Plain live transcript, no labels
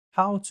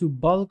How to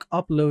bulk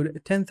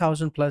upload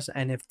 10,000 plus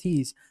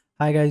NFTs.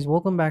 Hi guys,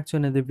 welcome back to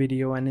another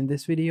video, and in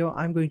this video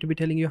I'm going to be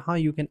telling you how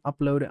you can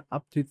upload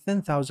up to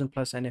 10,000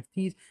 plus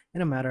NFTs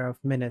in a matter of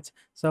minutes.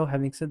 So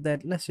having said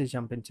that, let's just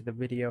jump into the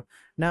video.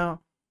 Now,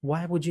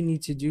 why would you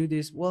need to do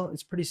this? Well,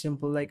 it's pretty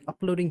simple. Like,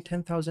 uploading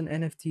 10,000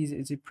 NFTs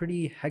is a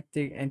pretty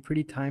hectic and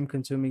pretty time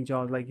consuming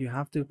job. Like, you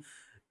have to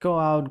go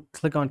out,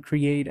 click on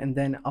create, and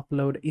then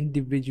upload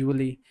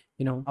individually.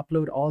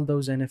 Upload all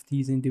those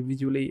NFTs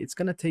individually. It's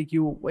gonna take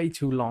you way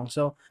too long.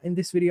 So in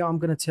this video, I'm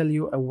gonna tell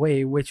you a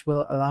way which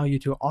will allow you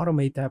to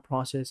automate that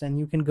process, and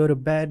you can go to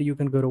bed, you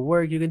can go to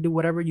work, you can do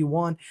whatever you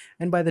want,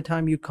 and by the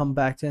time you come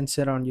back and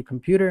sit on your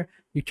computer,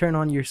 you turn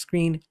on your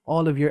screen,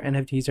 all of your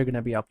NFTs are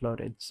gonna be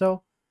uploaded.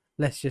 So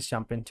let's just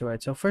jump into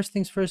it. So first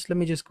things first, let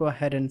me just go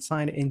ahead and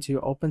sign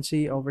into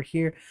OpenSea over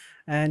here.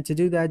 And to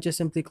do that, just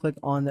simply click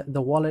on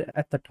the wallet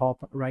at the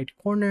top right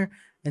corner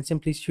and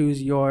simply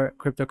choose your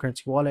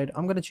cryptocurrency wallet.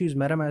 I'm going to choose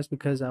MetaMask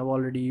because I've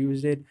already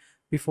used it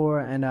before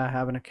and I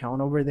have an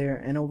account over there.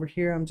 And over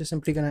here, I'm just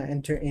simply going to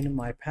enter in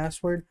my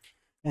password,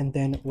 and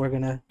then we're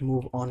going to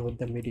move on with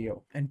the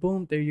video. And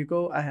boom, there you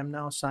go. I am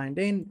now signed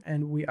in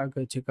and we are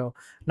good to go.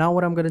 Now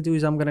what I'm going to do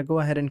is I'm going to go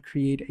ahead and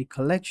create a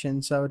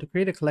collection. So to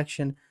create a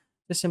collection,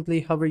 just simply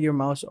hover your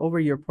mouse over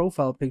your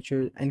profile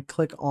picture and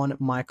click on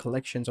my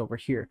collections over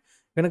here.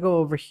 I'm gonna go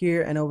over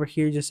here, and over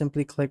here just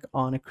simply click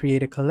on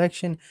create a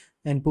collection,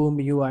 and boom,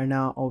 you are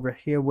now over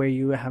here where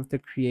you have to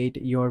create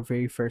your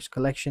very first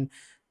collection.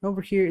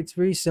 Over here, it's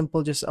very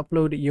simple. Just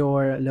upload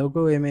your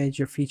logo image,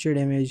 your featured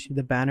image,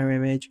 the banner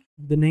image,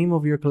 the name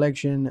of your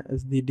collection,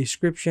 the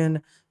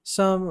description,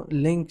 some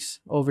links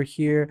over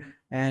here,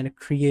 and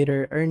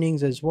creator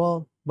earnings as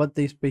well. What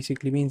this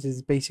basically means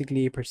is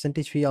basically a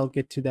percentage fee. I'll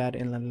get to that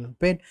in a little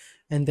bit.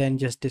 And then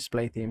just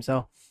display theme.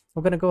 So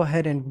I'm going to go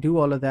ahead and do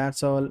all of that.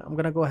 So I'm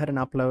going to go ahead and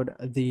upload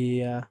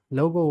the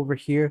logo over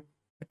here.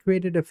 I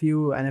created a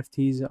few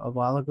NFTs a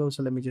while ago,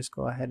 so let me just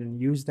go ahead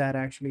and use that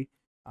actually.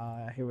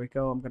 Here we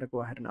go. I'm going to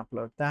go ahead and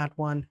upload that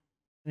one.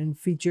 And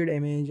featured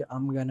image,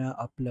 I'm going to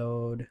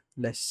upload,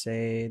 let's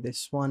say,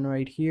 this one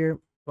right here,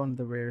 on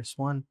the rarest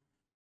one.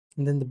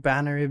 And then the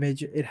banner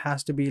image, it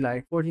has to be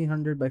like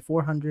 1400 by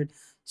 400.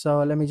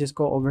 So let me just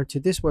go over to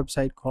this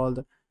website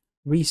called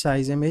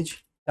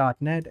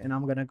resizeimage.net, and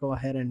I'm going to go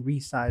ahead and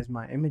resize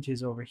my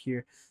images over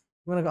here.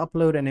 I'm going to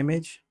upload an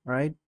image,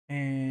 right?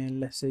 And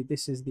let's say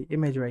this is the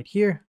image right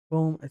here.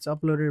 Boom, it's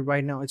uploaded.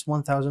 Right now it's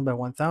 1000 by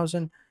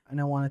 1000,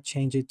 and I want to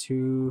change it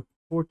to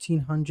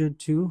 1400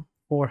 to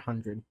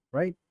 400,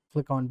 right?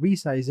 Click on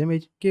resize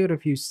image, give it a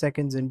few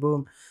seconds, and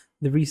boom,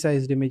 the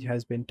resized image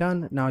has been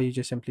done. Now you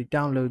just simply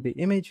download the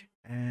image,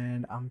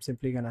 and I'm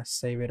simply gonna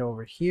save it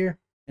over here.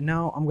 And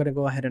now I'm gonna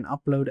go ahead and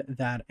upload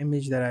that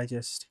image that I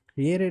just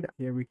created.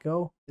 Here we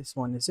go. This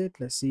one is it.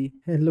 Let's see.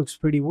 It looks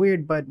pretty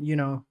weird, but you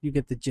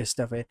get the gist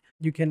of it.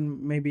 You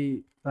can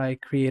maybe like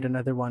create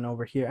another one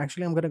over here.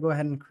 Actually, I'm gonna go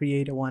ahead and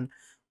create one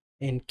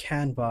in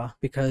Canva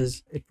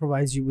because it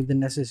provides you with the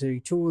necessary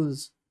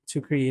tools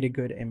to create a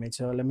good image.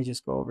 So let me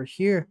just go over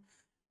here,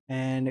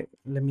 and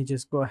let me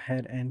just go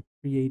ahead and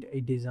create a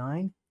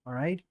design. All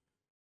right,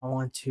 I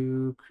want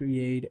to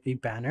create a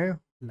banner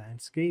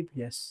landscape,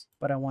 yes,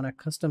 but I want a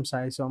custom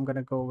size, so I'm going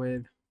to go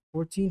with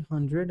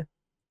 1400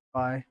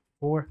 by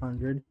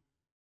 400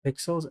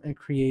 pixels and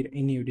create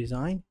a new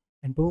design.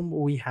 And boom,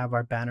 we have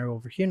our banner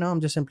over here. Now I'm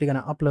just simply going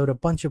to upload a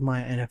bunch of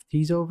my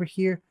NFTs over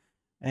here,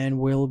 and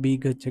we'll be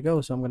good to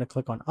go. So I'm going to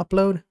click on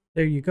upload.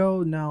 There you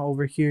go. Now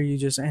over here, you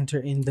just enter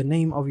in the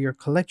name of your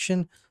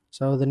collection.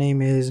 So the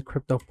name is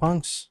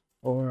CryptoPunks,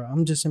 or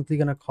I'm just simply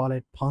going to call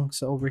it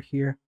Punks over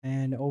here.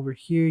 And over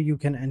here, you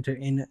can enter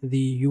in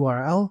the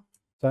URL.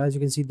 So as you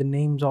can see, the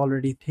name's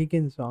already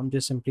taken. So I'm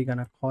just simply going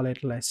to call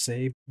it, let's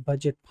say,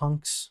 Budget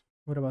Punks.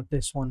 What about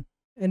this one?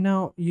 And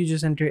now you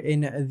just enter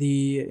in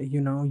the,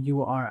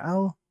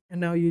 URL. And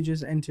now you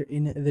just enter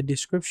in the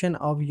description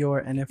of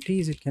your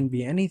NFTs. It can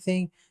be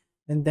anything.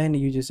 And then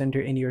you just enter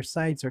in your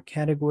sites or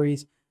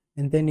categories,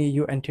 and then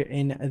you enter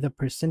in the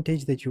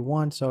percentage that you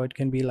want. So it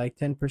can be like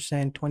 10%,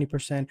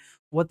 20%.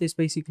 What this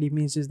basically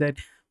means is that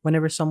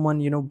whenever someone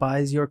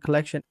buys your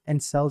collection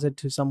and sells it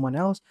to someone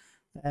else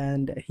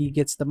and he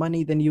gets the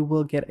money, then you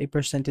will get a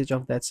percentage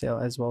of that sale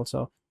as well.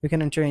 So you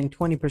can enter in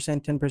 20%,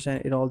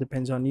 10%. It all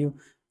depends on you.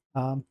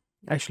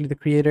 Actually, the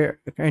creator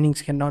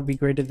earnings cannot be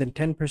greater than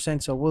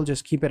 10%, so we'll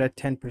just keep it at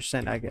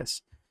 10%, I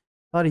guess.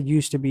 Thought it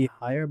used to be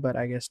higher, but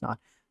I guess not.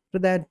 For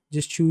that,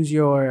 just choose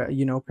your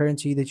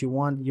currency that you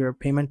want, your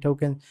payment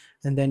token,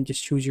 and then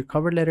just choose your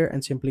cover letter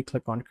and simply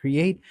click on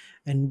create,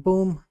 and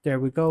boom, there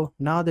we go.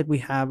 Now that we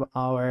have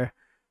our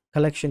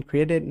collection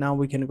created, now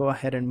we can go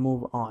ahead and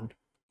move on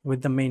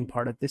with the main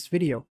part of this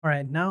video. All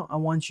right, now I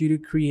want you to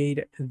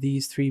create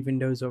these three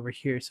windows over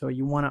here. So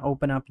you want to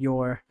open up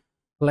your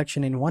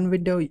collection in one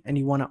window, and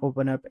you want to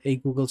open up a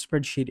Google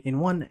spreadsheet in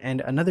one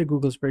and another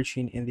Google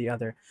spreadsheet in the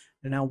other.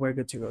 And now we're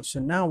good to go. So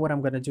now what I'm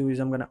going to do is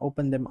I'm going to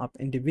open them up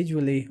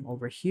individually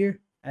over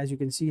here. As you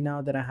can see,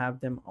 now that I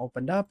have them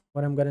opened up,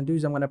 what I'm going to do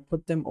is I'm going to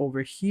put them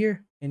over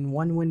here in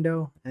one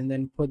window, and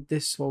then put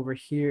this over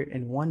here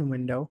in one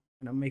window.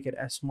 gonna make it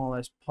as small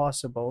as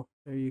possible.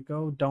 There you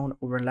go. Don't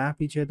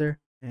overlap each other.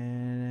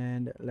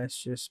 And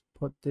let's just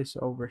put this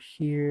over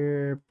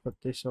here, put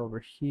this over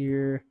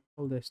here,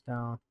 pull this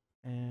down,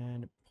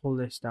 and pull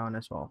this down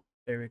as well.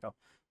 There we go.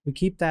 We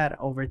keep that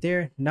over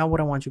there. Now what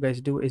I want you guys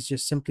to do is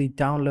just simply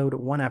download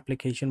one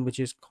application which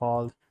is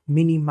called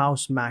Mini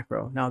Mouse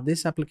Macro. Now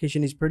this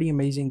application is pretty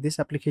amazing. This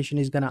application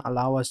is going to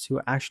allow us to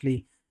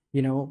actually,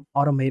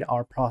 automate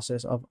our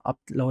process of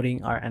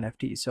uploading our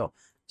NFTs. So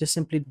just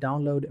simply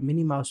download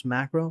Mini Mouse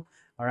Macro.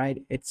 All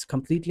right, it's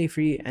completely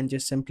free, and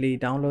just simply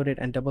download it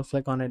and double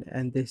click on it,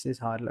 and this is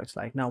how it looks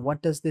like. Now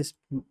what does this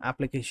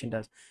application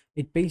does?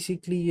 It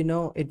basically,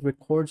 it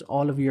records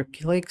all of your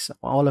clicks,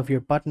 all of your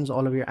buttons,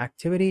 all of your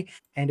activity,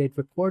 and it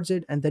records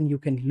it, and then you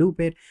can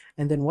loop it,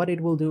 and then what it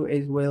will do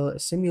is will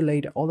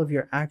simulate all of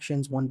your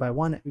actions one by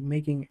one,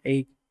 making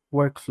a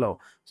workflow.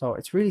 So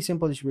it's really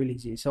simple, it's really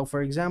easy. So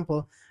for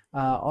example,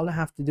 all I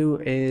have to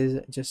do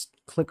is just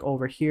click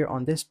over here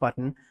on this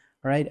button.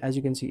 All right, as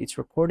you can see, it's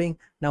recording.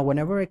 Now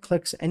whenever it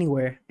clicks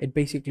anywhere, it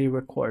basically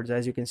records,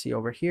 as you can see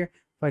over here.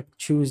 If I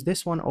choose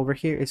this one over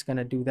here, it's going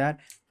to do that.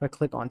 If I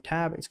click on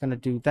tab, it's going to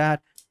do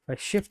that. If I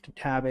shift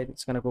tab it,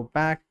 it's going to go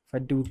back. If I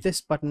do this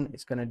button,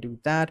 it's going to do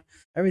that.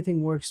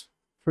 Everything works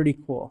pretty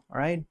cool. All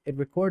right, it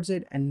records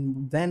it,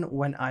 and then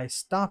when I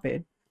stop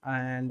it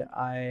and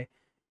I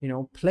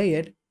play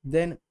it,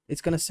 then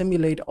it's going to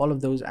simulate all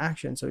of those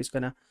actions. So it's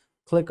going to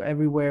click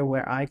everywhere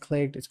where I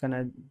clicked. It's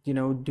gonna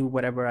do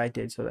whatever I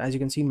did. So as you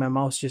can see, my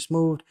mouse just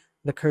moved,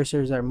 the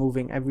cursors are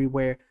moving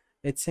everywhere.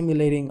 It's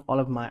simulating all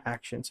of my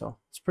actions. So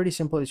it's pretty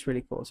simple, it's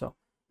really cool. So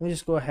let me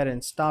just go ahead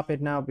and stop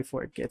it now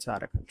before it gets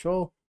out of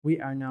control. We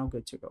are now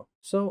good to go.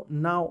 So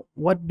now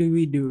what do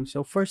we do?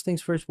 So first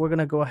things first, we're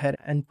gonna go ahead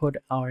and put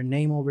our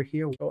name over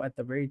here. We'll go at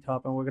the very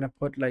top, and we're gonna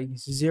put like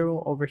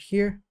 0 over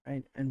here,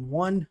 right, and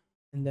 1.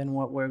 And then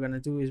what we're gonna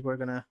do is we're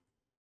gonna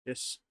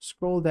just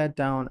scroll that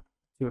down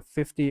to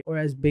 50, or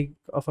as big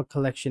of a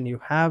collection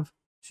you have,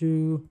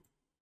 2,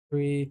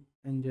 3,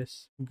 and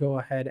just go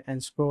ahead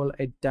and scroll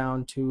it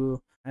down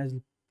to as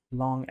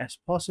long as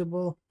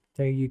possible.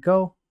 There you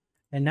go.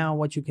 And now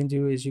what you can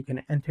do is you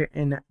can enter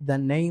in the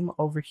name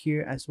over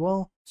here as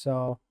well.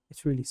 So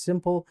it's really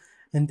simple.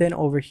 And then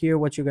over here,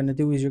 what you're going to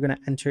do is you're going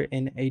to enter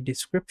in a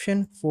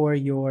description for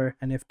your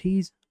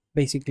NFTs,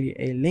 basically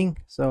a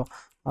link. So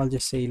I'll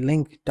just say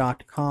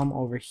link.com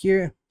over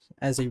here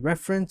as a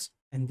reference.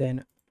 And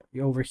then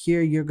over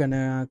here, you're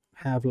gonna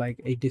have like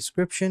a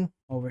description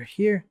over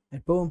here,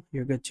 and boom,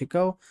 you're good to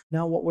go.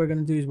 Now what we're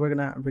gonna do is we're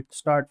gonna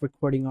start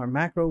recording our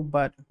macro.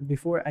 But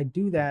before I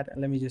do that,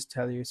 let me just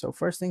tell you. So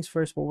first things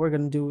first, what we're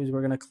gonna do is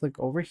we're gonna click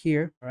over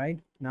here. All right,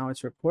 now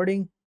it's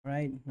recording. All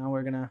right, now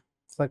we're gonna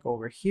click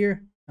over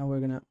here. Now we're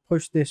gonna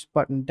push this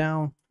button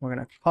down. We're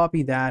gonna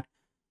copy that.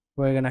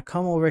 We're gonna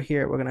come over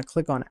here. We're gonna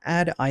click on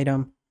add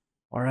item.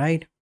 All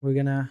right, we're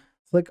gonna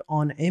click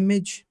on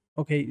image.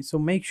 Okay, so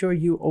make sure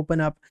you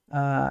open up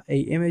a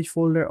image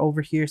folder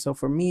over here. So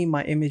for me,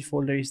 my image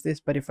folder is this,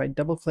 but if I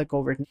double click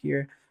over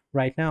here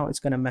right now, it's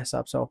gonna mess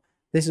up. So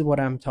this is what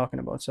I'm talking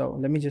about. So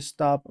let me just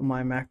stop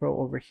my macro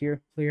over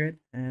here, clear it,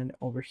 and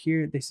over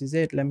here, this is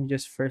it. Let me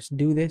just first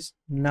do this.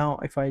 Now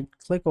if I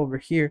click over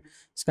here,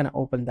 it's gonna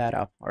open that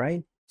up. All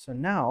right, so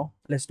now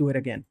let's do it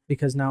again,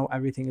 because now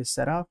everything is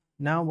set up.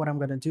 Now what I'm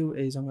gonna do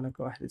is I'm gonna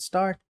go ahead and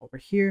start over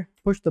here,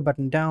 push the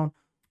button down,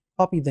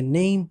 copy the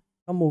name,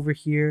 come over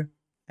here,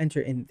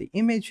 enter in the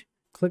image,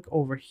 click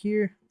over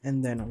here,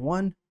 and then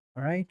 1.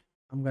 All right,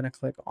 I'm gonna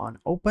click on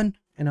open,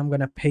 and I'm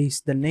gonna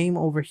paste the name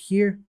over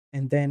here,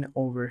 and then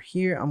over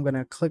here I'm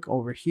gonna click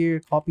over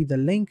here, copy the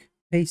link,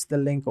 paste the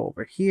link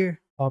over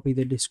here, copy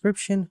the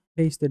description,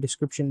 paste the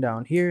description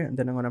down here, and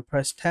then I'm gonna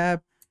press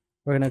tab.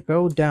 We're gonna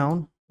go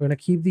down, we're gonna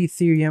keep the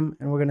Ethereum,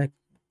 and we're gonna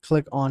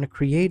click on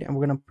create, and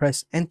we're gonna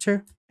press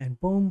enter, and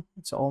boom,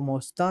 it's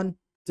almost done.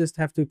 Just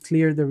have to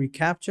clear the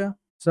reCAPTCHA.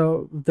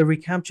 So the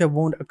reCAPTCHA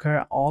won't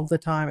occur all the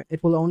time.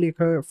 It will only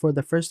occur for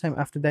the first time.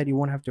 After that, you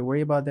won't have to worry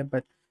about that,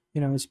 but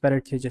it's better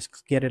to just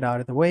get it out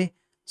of the way.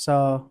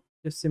 So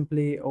just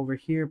simply over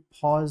here,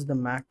 pause the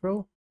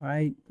macro. All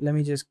right, let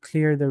me just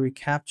clear the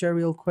reCAPTCHA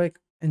real quick,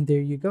 and there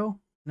you go.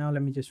 Now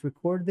let me just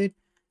record it.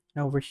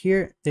 Now over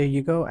here, there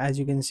you go. As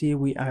you can see,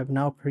 I have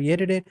now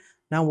created it.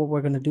 Now what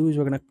we're gonna do is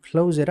we're gonna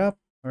close it up,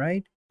 all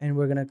right? And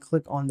we're gonna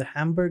click on the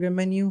hamburger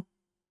menu.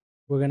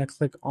 We're gonna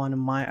click on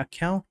my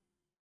account,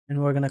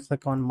 and we're gonna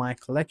click on my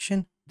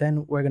collection.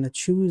 Then we're gonna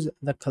choose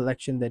the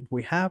collection that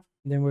we have.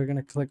 Then we're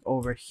gonna click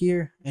over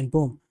here, and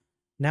boom.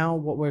 Now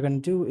what we're gonna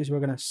do is we're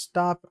gonna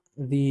stop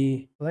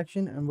the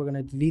collection, and we're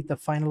gonna delete the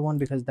final one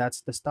because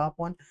that's the stop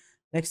one.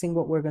 Next thing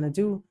what we're gonna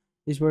do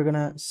is we're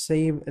gonna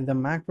save the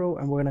macro,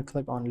 and we're gonna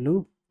click on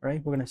loop,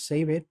 right? We're gonna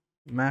save it,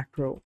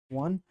 macro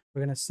 1.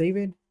 We're gonna save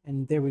it,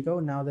 and there we go.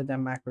 Now that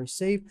macro is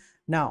saved.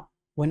 Now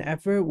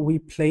whenever we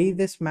play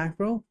this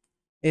macro,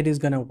 it is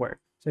gonna work.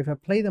 So if I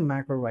play the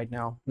macro right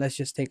now, let's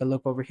just take a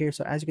look over here.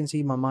 So as you can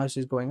see, my mouse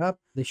is going up,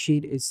 the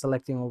sheet is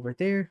selecting over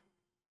there.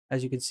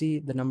 As you can see,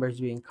 the number is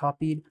being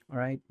copied. All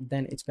right,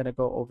 then it's gonna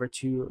go over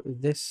to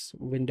this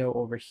window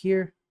over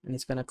here. and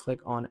it's going to click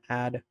on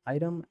add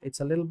item. It's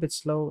a little bit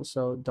slow,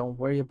 so don't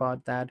worry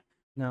about that.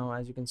 Now,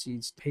 as you can see,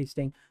 it's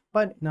pasting,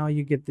 but now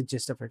you get the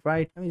gist of it,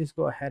 right? Let me just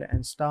go ahead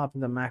and stop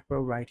the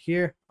macro right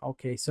here.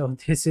 Okay, so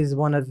this is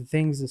one of the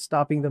things,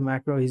 stopping the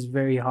macro is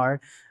very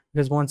hard,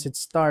 because once it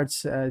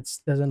starts, it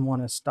doesn't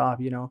want to stop,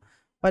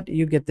 but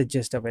you get the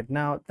gist of it.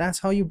 Now, that's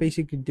how you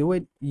basically do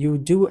it. You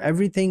do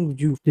everything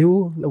you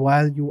do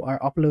while you are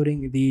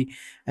uploading the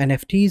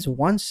NFTs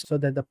once, so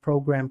that the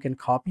program can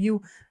copy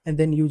you, and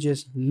then you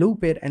just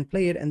loop it and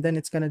play it, and then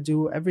it's going to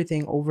do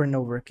everything over and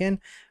over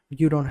again.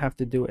 You don't have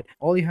to do it.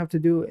 All you have to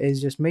do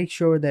is just make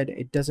sure that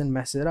it doesn't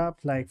mess it up.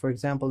 Like, for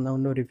example, no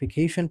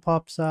notification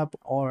pops up,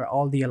 or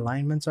all the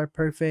alignments are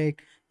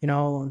perfect,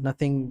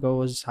 nothing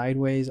goes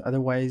sideways.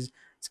 Otherwise,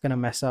 it's gonna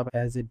mess up,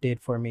 as it did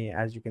for me,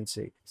 as you can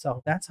see.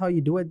 So that's how you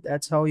do it.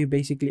 That's how you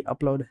basically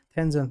upload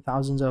tens and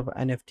thousands of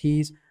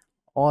NFTs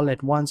all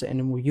at once,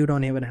 and you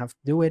don't even have to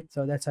do it.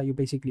 So that's how you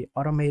basically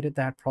automated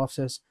that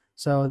process.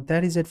 So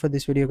that is it for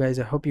this video, guys.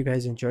 I hope you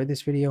guys enjoyed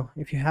this video.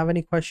 If you have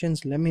any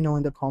questions, let me know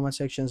in the comment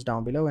sections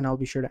down below, and I'll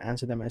be sure to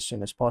answer them as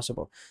soon as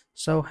possible.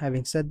 So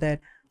having said that,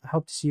 I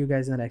hope to see you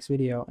guys in the next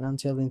video, and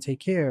until then,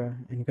 take care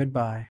and goodbye.